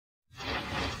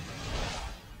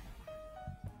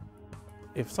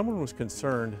If someone was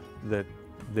concerned that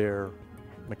their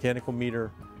mechanical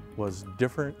meter was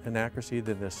different in accuracy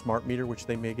than the smart meter which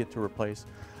they may get to replace,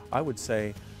 I would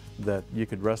say that you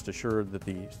could rest assured that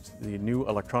the new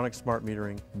electronic smart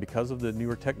metering, because of the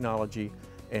newer technology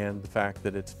and the fact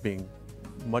that it's being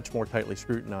much more tightly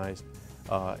scrutinized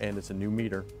and it's a new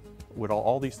meter,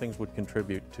 all these things would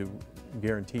contribute to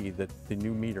guarantee that the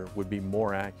new meter would be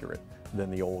more accurate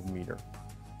than the old meter.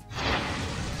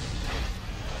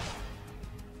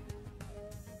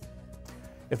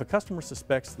 If a customer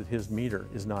suspects that his meter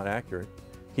is not accurate,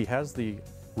 he has the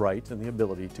right and the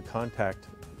ability to contact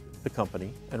the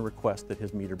company and request that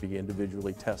his meter be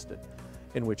individually tested,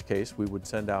 in which case we would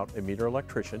send out a meter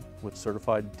electrician with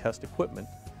certified test equipment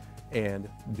and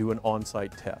do an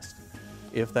on-site test.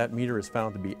 If that meter is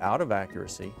found to be out of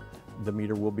accuracy, the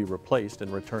meter will be replaced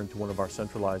and returned to one of our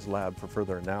centralized labs for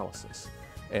further analysis,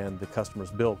 and the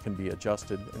customer's bill can be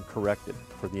adjusted and corrected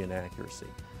for the inaccuracy.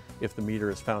 If the meter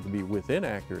is found to be within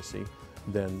accuracy,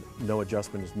 then no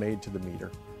adjustment is made to the meter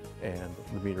and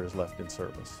the meter is left in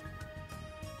service.